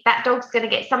point, that dog's going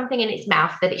to get something in its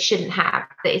mouth that it shouldn't have,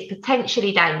 that is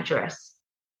potentially dangerous.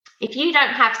 If you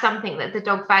don't have something that the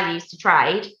dog values to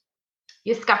trade,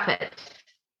 you're scuppered.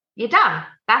 You're done.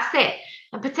 That's it.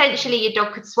 And potentially your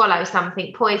dog could swallow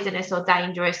something poisonous or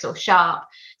dangerous or sharp,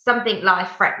 something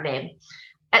life-threatening.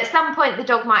 At some point, the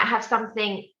dog might have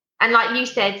something, and like you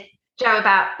said, Joe,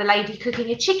 about the lady cooking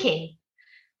a chicken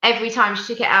every time she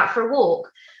took it out for a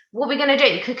walk. What are we going to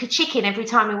do? Cook a chicken every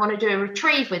time we want to do a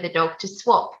retrieve with a dog to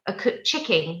swap a cooked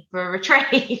chicken for a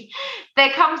retrieve?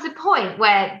 There comes a point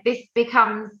where this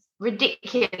becomes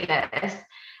ridiculous.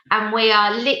 And we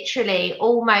are literally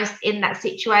almost in that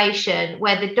situation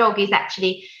where the dog is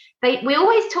actually, we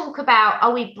always talk about,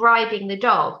 are we bribing the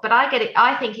dog? But I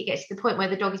think it gets to the point where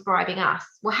the dog is bribing us.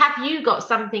 Well, have you got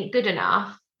something good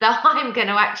enough that I'm going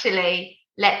to actually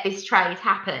let this trade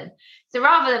happen? So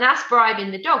rather than us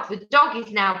bribing the dog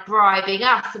is now bribing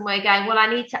us, and we're going, well,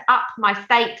 I need to up my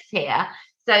stakes here.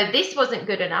 So this wasn't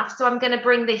good enough, so I'm going to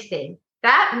bring this in.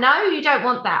 No, you don't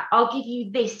want that. I'll give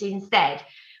you this instead.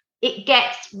 It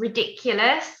gets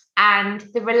ridiculous and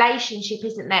the relationship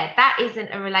isn't there. That isn't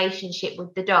a relationship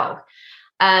with the dog.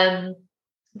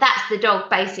 That's the dog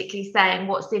basically saying,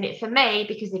 what's in it for me?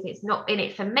 Because if it's not in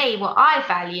it for me, what I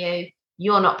value,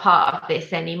 you're not part of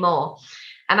this anymore.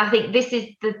 And I think this is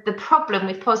the problem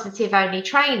with positive only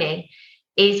training.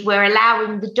 is we're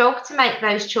allowing the dog to make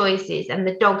those choices and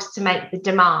the dogs to make the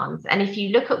demands. And if you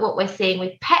look at what we're seeing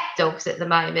with pet dogs at the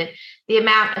moment, the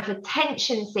amount of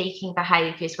attention-seeking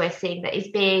behaviours we're seeing that is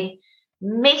being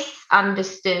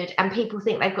misunderstood, and people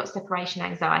think they've got separation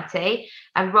anxiety.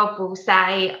 And Rob will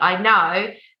say, I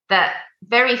know that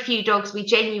very few dogs we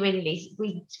genuinely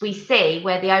we see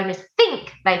where the owners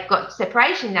think they've got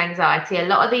separation anxiety. A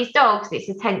lot of these dogs, it's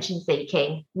attention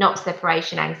seeking, not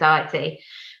separation anxiety.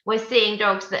 We're seeing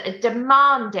dogs that are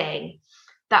demanding,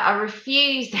 that are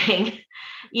refusing,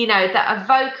 that are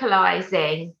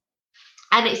vocalizing.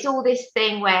 And it's all this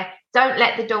thing where don't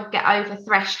let the dog get over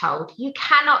threshold. You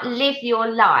cannot live your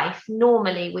life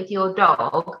normally with your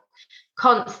dog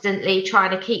constantly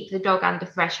trying to keep the dog under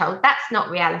threshold. That's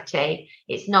not reality.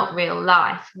 It's not real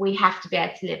life. We have to be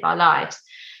able to live our lives.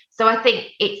 So I think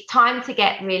it's time to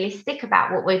get realistic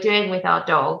about what we're doing with our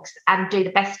dogs and do the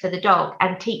best for the dog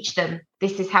and teach them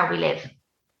this is how we live.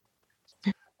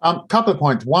 Couple of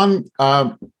points. One,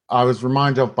 I was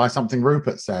reminded of by something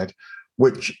Rupert said,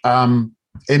 which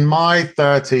in my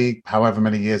 30, however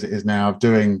many years it is now, of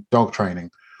doing dog training,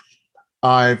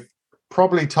 I've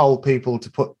probably told people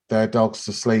to put their dogs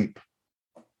to sleep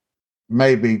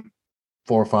maybe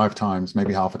 4 or 5 times,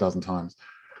 maybe half a dozen times.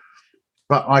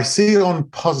 But I see on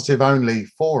positive only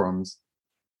forums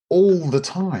all the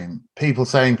time people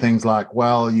saying things like,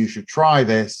 well, you should try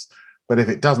this, but if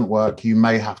it doesn't work, you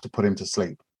may have to put him to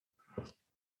sleep.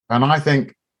 And I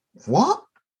think, what?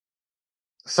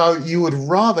 So you would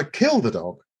rather kill the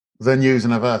dog than use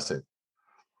an aversive?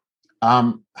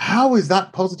 How is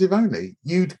that positive only?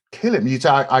 You'd kill him. You'd say,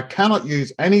 I cannot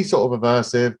use any sort of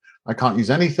aversive. I can't use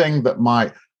anything that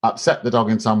might upset the dog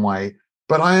in some way,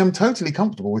 but I am totally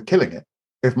comfortable with killing it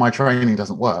if my training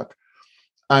doesn't work.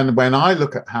 And when I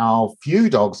look at how few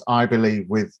dogs, I believe,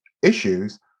 with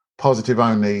issues, positive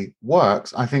only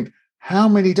works, I think, how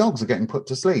many dogs are getting put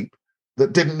to sleep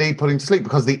that didn't need putting to sleep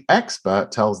because the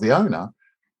expert tells the owner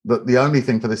that the only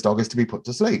thing for this dog is to be put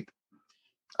to sleep.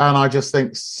 And I just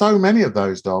think so many of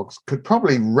those dogs could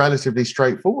probably relatively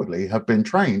straightforwardly have been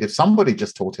trained if somebody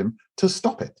just taught him to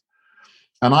stop it.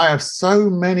 And I have so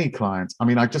many clients. I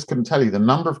mean, I just couldn't tell you the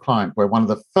number of clients where one of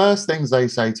the first things they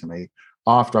say to me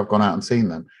after I've gone out and seen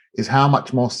them is how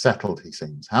much more settled he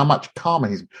seems, how much calmer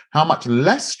he is, how much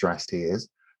less stressed he is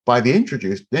by the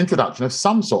introduction of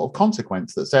some sort of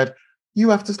consequence that said, you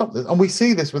have to stop this. And we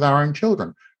see this with our own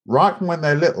children. Right from when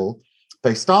they're little,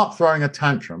 they start throwing a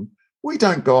tantrum. We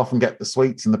don't go off and get the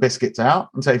sweets and the biscuits out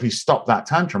and say, if you stop that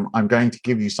tantrum, I'm going to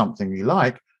give you something you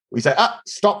like. We say,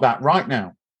 stop that right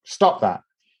now. Stop that.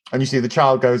 And you see the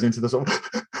child goes into the sort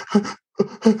of,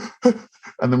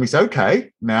 and then we say,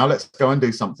 okay, now let's go and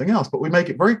do something else. But we make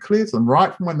it very clear to them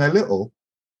right from when they're little,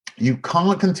 you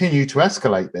can't continue to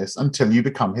escalate this until you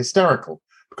become hysterical,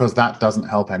 because that doesn't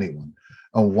help anyone.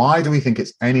 And why do we think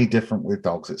it's any different with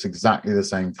dogs? It's exactly the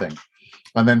same thing.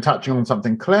 And then touching on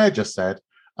something Claire just said,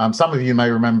 some of you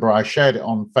may remember I shared it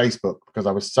on Facebook because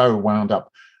I was so wound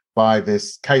up by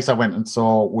this case I went and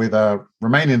saw with a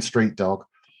Romanian street dog.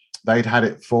 They'd had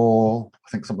it for, I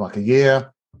think, something like a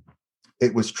year.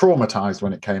 It was traumatized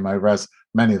when it came over, as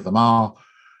many of them are.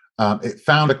 It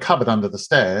found a cupboard under the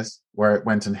stairs where it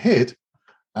went and hid.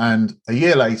 And a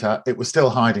year later, it was still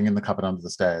hiding in the cupboard under the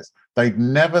stairs. They'd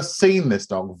never seen this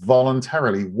dog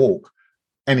voluntarily walk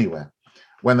anywhere.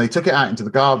 When they took it out into the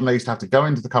garden, they used to have to go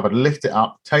into the cupboard, lift it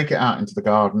up, take it out into the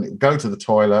garden, it would go to the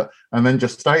toilet, and then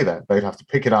just stay there. They'd have to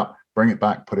pick it up, bring it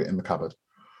back, put it in the cupboard.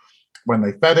 When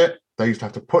they fed it, they used to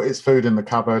have to put its food in the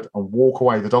cupboard and walk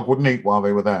away. The dog wouldn't eat while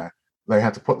they were there. They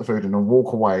had to put the food in and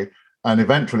walk away. And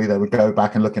eventually they would go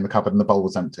back and look in the cupboard and the bowl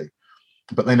was empty.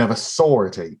 But they never saw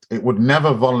it eat. It would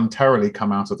never voluntarily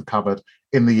come out of the cupboard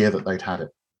in the year that they'd had it.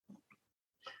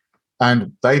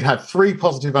 And they'd had 3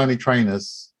 positive only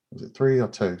trainers. Was it 3 or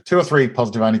 2? 2 or 3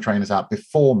 positive only trainers out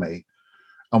before me.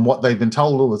 And what they've been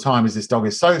told all the time is this dog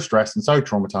is so stressed and so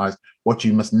traumatized. What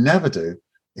you must never do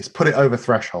is put it over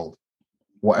threshold,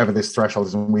 whatever this threshold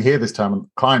is. And we hear this term, and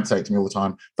clients say it to me all the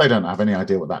time. They don't have any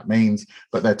idea what that means,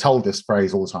 but they're told this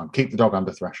phrase all the time: keep the dog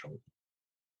under threshold.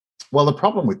 Well, the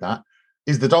problem with that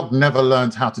is the dog never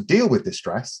learns how to deal with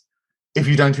distress if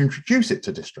you don't introduce it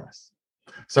to distress.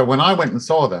 So when I went and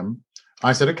saw them,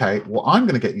 I said, okay, what I'm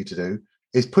going to get you to do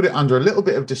is put it under a little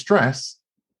bit of distress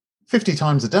 50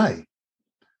 times a day,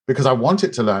 because I want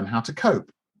it to learn how to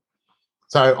cope.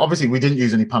 So obviously we didn't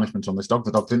use any punishment on this dog.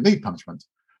 The dog didn't need punishment,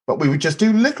 but we would just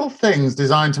do little things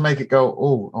designed to make it go,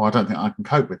 oh, I don't think I can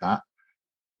cope with that.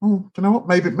 Oh, do you know what?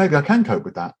 Maybe I can cope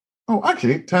with that. Oh,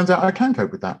 actually, it turns out I can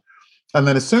cope with that. And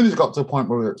then as soon as it got to a point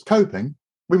where it was coping,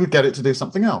 we would get it to do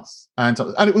something else. And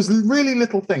it was really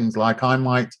little things like I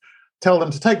might tell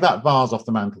them to take that vase off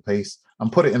the mantelpiece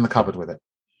and put it in the cupboard with it.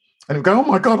 And it would go, oh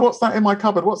my God, what's that in my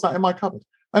cupboard? What's that in my cupboard?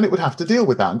 And it would have to deal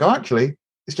with that and go, actually,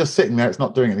 it's just sitting there. It's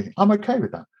not doing anything. I'm okay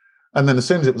with that. And then as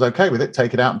soon as it was okay with it,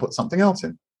 take it out and put something else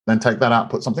in. Then take that out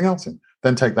and put something else in.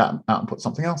 Then take that out and put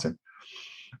something else in.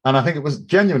 And I think it was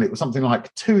genuine. It was something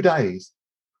like 2 days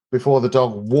before the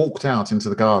dog walked out into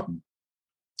the garden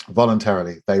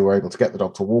voluntarily. They were able to get the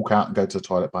dog to walk out and go to the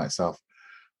toilet by itself.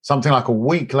 Something like a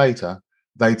week later,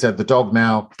 they said the dog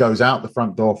now goes out the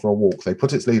front door for a walk. They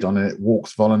put its lead on and it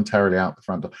walks voluntarily out the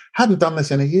front door. Hadn't done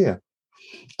this in a year.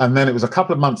 And then it was a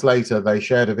couple of months later, they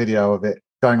shared a video of it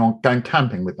going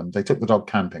camping with them. They took the dog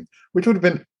camping, which would have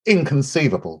been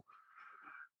inconceivable.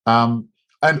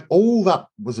 And all that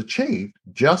was achieved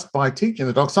just by teaching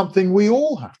the dog something we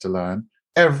all have to learn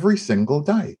every single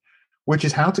day, which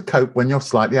is how to cope when you're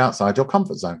slightly outside your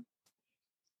comfort zone.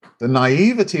 The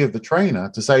naivety of the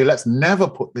trainer to say, let's never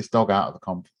put this dog out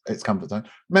of its comfort zone,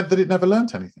 meant that it never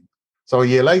learnt anything. So a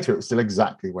year later, it was still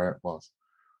exactly where it was.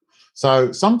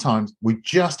 So sometimes we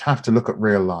just have to look at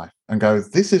real life and go,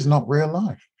 this is not real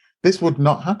life. This would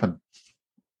not happen.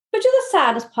 But the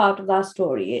saddest part of that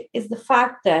story is the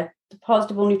fact that the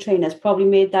positive only trainers probably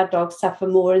made that dog suffer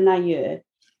more in that year.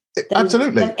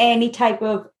 Absolutely. Than any type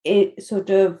of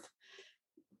the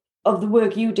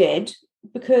work you did,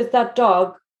 because that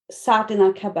dog sat in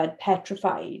that cupboard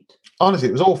petrified. Honestly,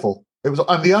 it was awful.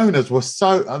 And the owners were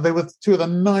they were two of the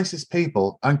nicest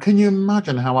people. And can you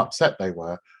imagine how upset they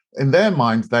were? In their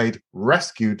minds, they'd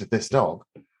rescued this dog.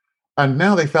 And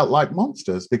now they felt like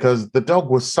monsters because the dog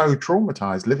was so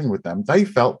traumatized living with them. They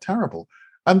felt terrible.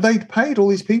 And they'd paid all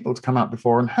these people to come out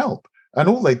before and help. And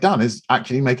all they'd done is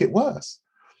actually make it worse.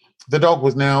 The dog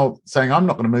was now saying, I'm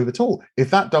not going to move at all.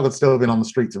 If that dog had still been on the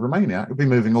streets of Romania, it would be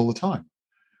moving all the time.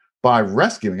 By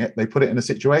rescuing it, they put it in a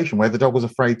situation where the dog was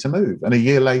afraid to move. And a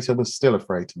year later was still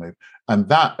afraid to move. And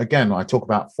that, again, I talk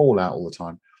about fallout all the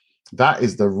time. That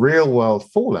is the real world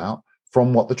fallout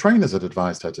from what the trainers had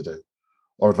advised her to do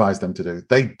or advised them to do.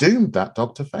 They doomed that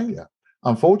dog to failure.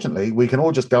 Unfortunately, we can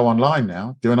all just go online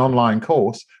now, do an online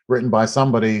course written by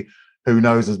somebody who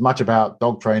knows as much about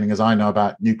dog training as I know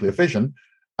about nuclear fission.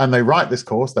 And they write this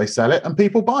course, they sell it, and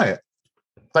people buy it.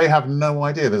 They have no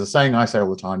idea. There's a saying I say all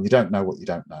the time, you don't know what you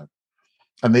don't know.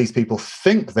 And these people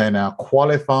think they're now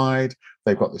qualified.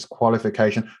 They've got this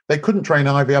qualification. They couldn't train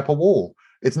Ivy up a wall.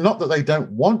 It's not that they don't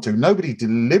want to. Nobody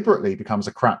deliberately becomes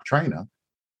a crap trainer,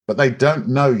 but they don't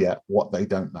know yet what they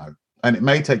don't know. And it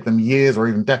may take them years or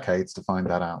even decades to find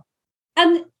that out.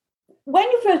 And when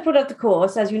you first put out the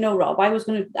course, as you know, Rob, I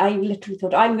literally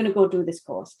thought, I'm going to go do this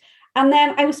course. And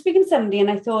then I was speaking to somebody and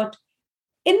I thought,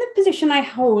 in the position I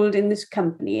hold in this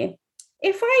company,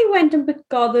 if I went and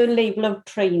got the label of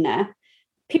trainer,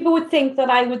 people would think that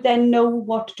I would then know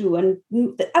what to do. And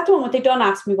at the moment, they don't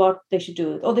ask me what they should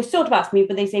do. Or they sort of ask me,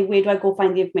 but they say, where do I go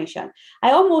find the information?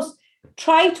 I almost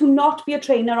try to not be a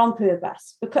trainer on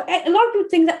purpose. Because a lot of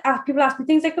people ask me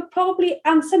things I could probably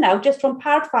answer now just from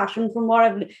part fashion, from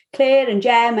what Claire and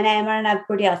Jem and Emma and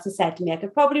everybody else has said to me. I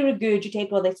could probably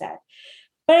regurgitate what they said.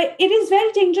 But it is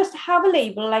very dangerous to have a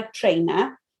label like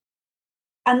trainer,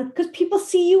 and because people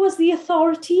see you as the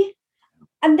authority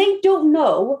and they don't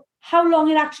know how long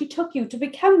it actually took you to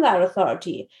become that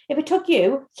authority. If it took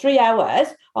you 3 hours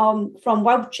from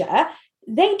Woucher,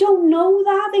 they don't know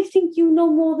that. They think you know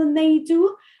more than they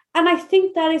do. And I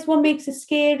think that is what makes it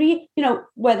scary,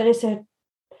 whether it's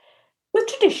with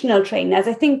traditional trainers.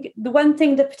 I think the one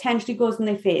thing that potentially goes in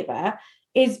their favour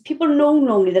is people know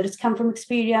normally that it's come from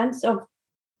experience of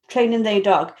training their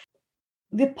dog.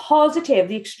 The positive,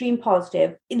 the extreme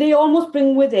positive, they almost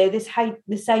bring with it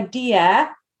this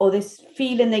idea or this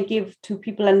feeling they give to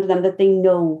people under them that they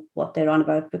know what they're on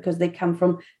about because they come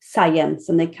from science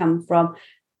and they come from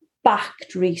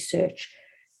backed research.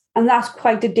 And that's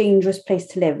quite a dangerous place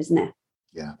to live, isn't it?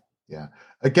 Yeah.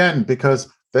 Again, because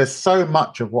there's so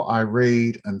much of what I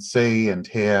read and see and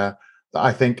hear that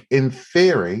I think in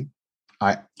theory,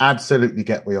 I absolutely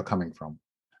get where you're coming from.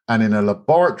 And in a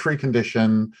laboratory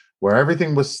condition where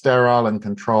everything was sterile and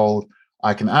controlled,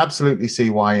 I can absolutely see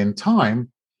why in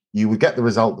time you would get the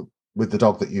result with the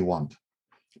dog that you want.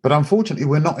 But unfortunately,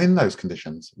 we're not in those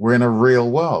conditions. We're in a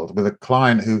real world with a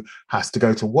client who has to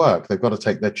go to work. They've got to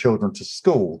take their children to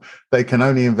school. They can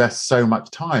only invest so much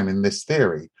time in this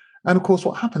theory. And of course,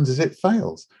 what happens is it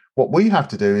fails. What we have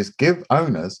to do is give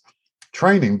owners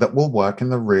training that will work in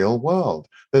the real world.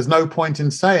 There's no point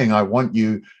in saying, I want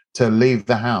you to leave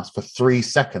the house for 3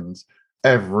 seconds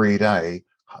every day,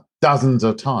 dozens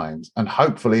of times, and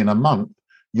hopefully in a month,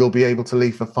 you'll be able to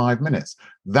leave for 5 minutes.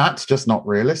 That's just not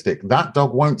realistic. That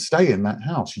dog won't stay in that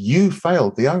house. You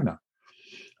failed the owner.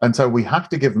 And so we have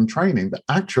to give them training that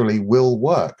actually will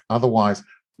work. Otherwise,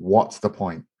 what's the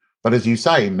point? But as you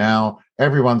say, now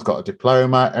everyone's got a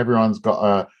diploma, everyone's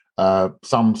got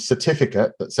some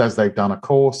certificate that says they've done a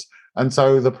course. And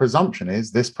so the presumption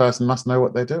is this person must know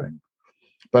what they're doing.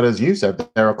 But as you said,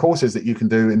 there are courses that you can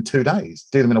do in 2 days,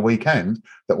 do them in a weekend,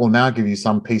 that will now give you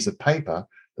some piece of paper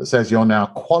that says you're now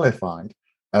qualified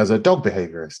as a dog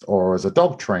behaviorist or as a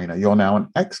dog trainer. You're now an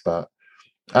expert.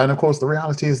 And of course, the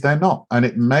reality is they're not. And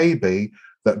it may be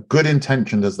that, good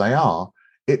intentioned as they are,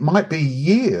 it might be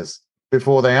years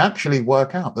before they actually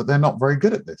work out that they're not very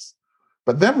good at this.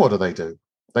 But then what do?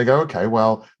 They go, okay,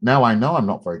 well, now I know I'm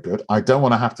not very good. I don't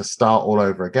want to have to start all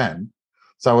over again.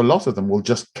 So a lot of them will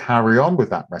just carry on with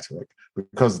that rhetoric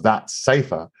because that's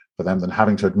safer for them than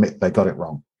having to admit they got it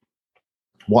wrong.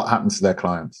 What happens to their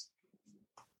clients?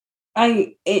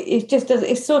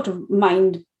 It's sort of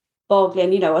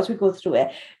mind-boggling, as we go through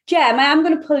it. Jem, I am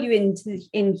going to pull you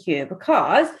in here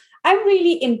because I'm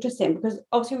really interested, because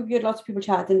obviously we've had lots of people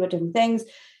chatting about different things.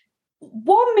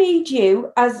 What made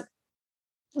you, as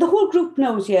the whole group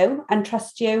knows you and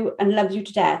trusts you and loves you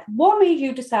to death, what made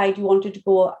you decide you wanted to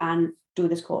go and do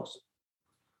this course?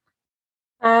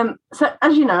 So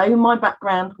as you know, my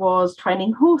background was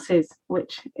training horses,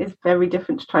 which is very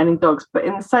different to training dogs. But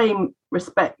in the same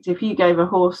respect, if you gave a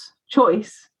horse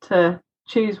choice to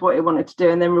choose what it wanted to do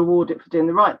and then reward it for doing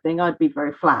the right thing, I'd be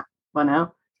very flat by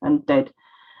now and dead.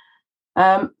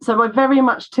 So I very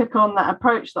much took on that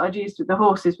approach that I'd used with the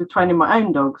horses with training my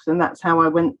own dogs. And that's how I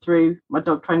went through my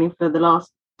dog training for the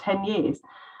last 10 years.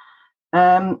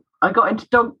 I got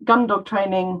into gun dog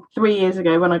training 3 years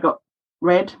ago when I got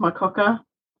Red, my cocker.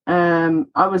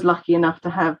 I was lucky enough to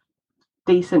have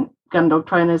decent gun dog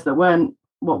trainers that weren't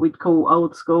what we'd call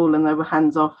old school, and they were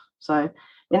hands off. So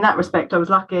in that respect, I was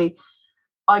lucky.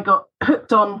 I got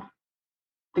hooked on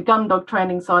the gun dog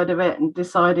training side of it and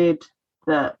decided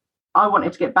that I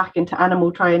wanted to get back into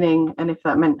animal training. And if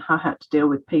that meant I had to deal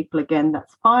with people again,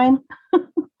 that's fine.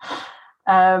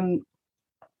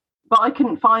 But I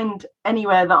couldn't find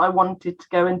anywhere that I wanted to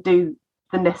go and do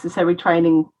the necessary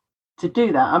training to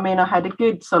do that. I mean, I had a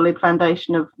good solid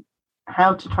foundation of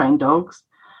how to train dogs,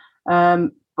 but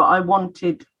I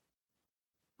wanted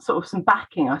sort of some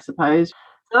backing, I suppose.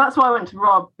 So that's why I went to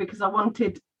Rob, because I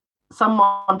wanted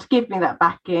someone to give me that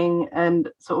backing and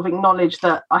sort of acknowledge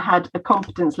that I had a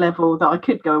competence level that I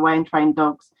could go away and train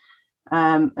dogs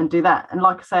and do that. And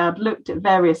like I say, I'd looked at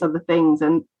various other things,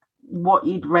 and what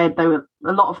you'd read, a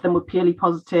lot of them were purely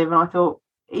positive, and I thought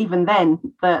even then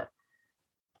that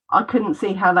I couldn't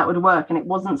see how that would work, and it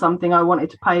wasn't something I wanted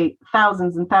to pay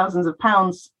thousands and thousands of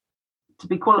pounds to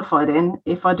be qualified in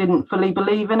if I didn't fully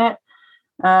believe in it.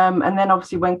 And then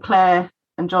obviously when Claire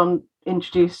and John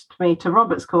introduced me to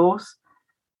Robert's course,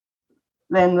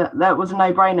 then that was a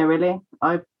no-brainer, really.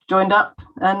 I joined up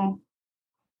and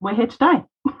we're here today.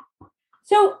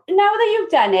 So now that you've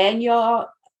done it and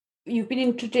you've been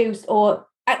introduced, or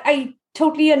I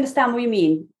totally understand what you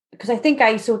mean, because I think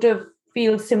I sort of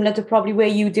feel similar to probably where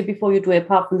you did before you do it,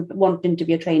 apart from wanting to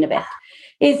be a trainer bit,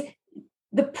 is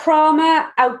the Prama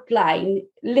outline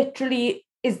literally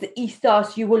is the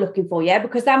ethos you were looking for, yeah?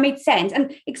 Because that made sense.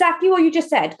 And exactly what you just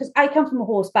said, because I come from a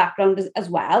horse background as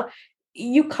well.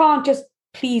 You can't just,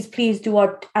 please do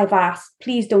what I've asked.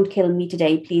 Please don't kill me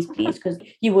today, please, because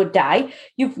you would die.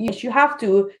 You have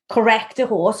to correct a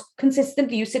horse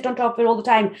consistently. You sit on top of it all the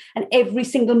time, and every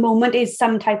single moment is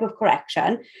some type of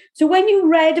correction. So when you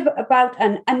read about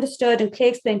and understood and Claire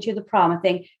explained to you the Prama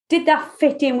thing, did that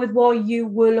fit in with what you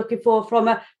were looking for from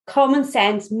a common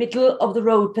sense, middle of the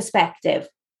road perspective?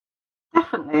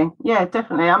 Definitely. Yeah,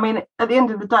 definitely. I mean, at the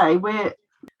end of the day, we're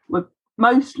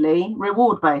mostly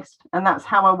reward based, and that's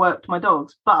how I worked my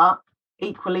dogs, but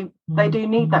equally they do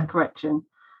need that correction,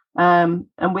 and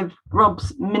with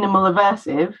Rob's minimal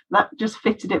aversive, that just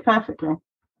fitted it perfectly.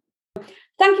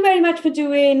 Thank you very much for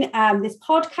doing this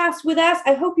podcast with us.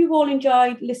 I hope you've all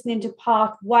enjoyed listening to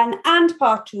part 1 and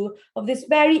part 2 of this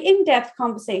very in-depth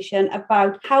conversation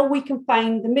about how we can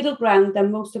find the middle ground that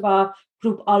most of our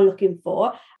group are looking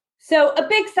for. So a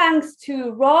big thanks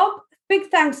to Rob, big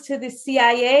thanks to the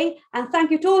CIA, and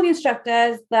thank you to all the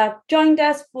instructors that joined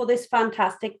us for this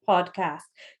fantastic podcast.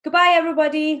 Goodbye,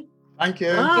 everybody. Thank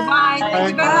you. Goodbye.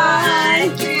 Bye.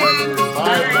 Bye.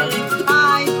 Bye.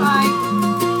 Bye. Bye.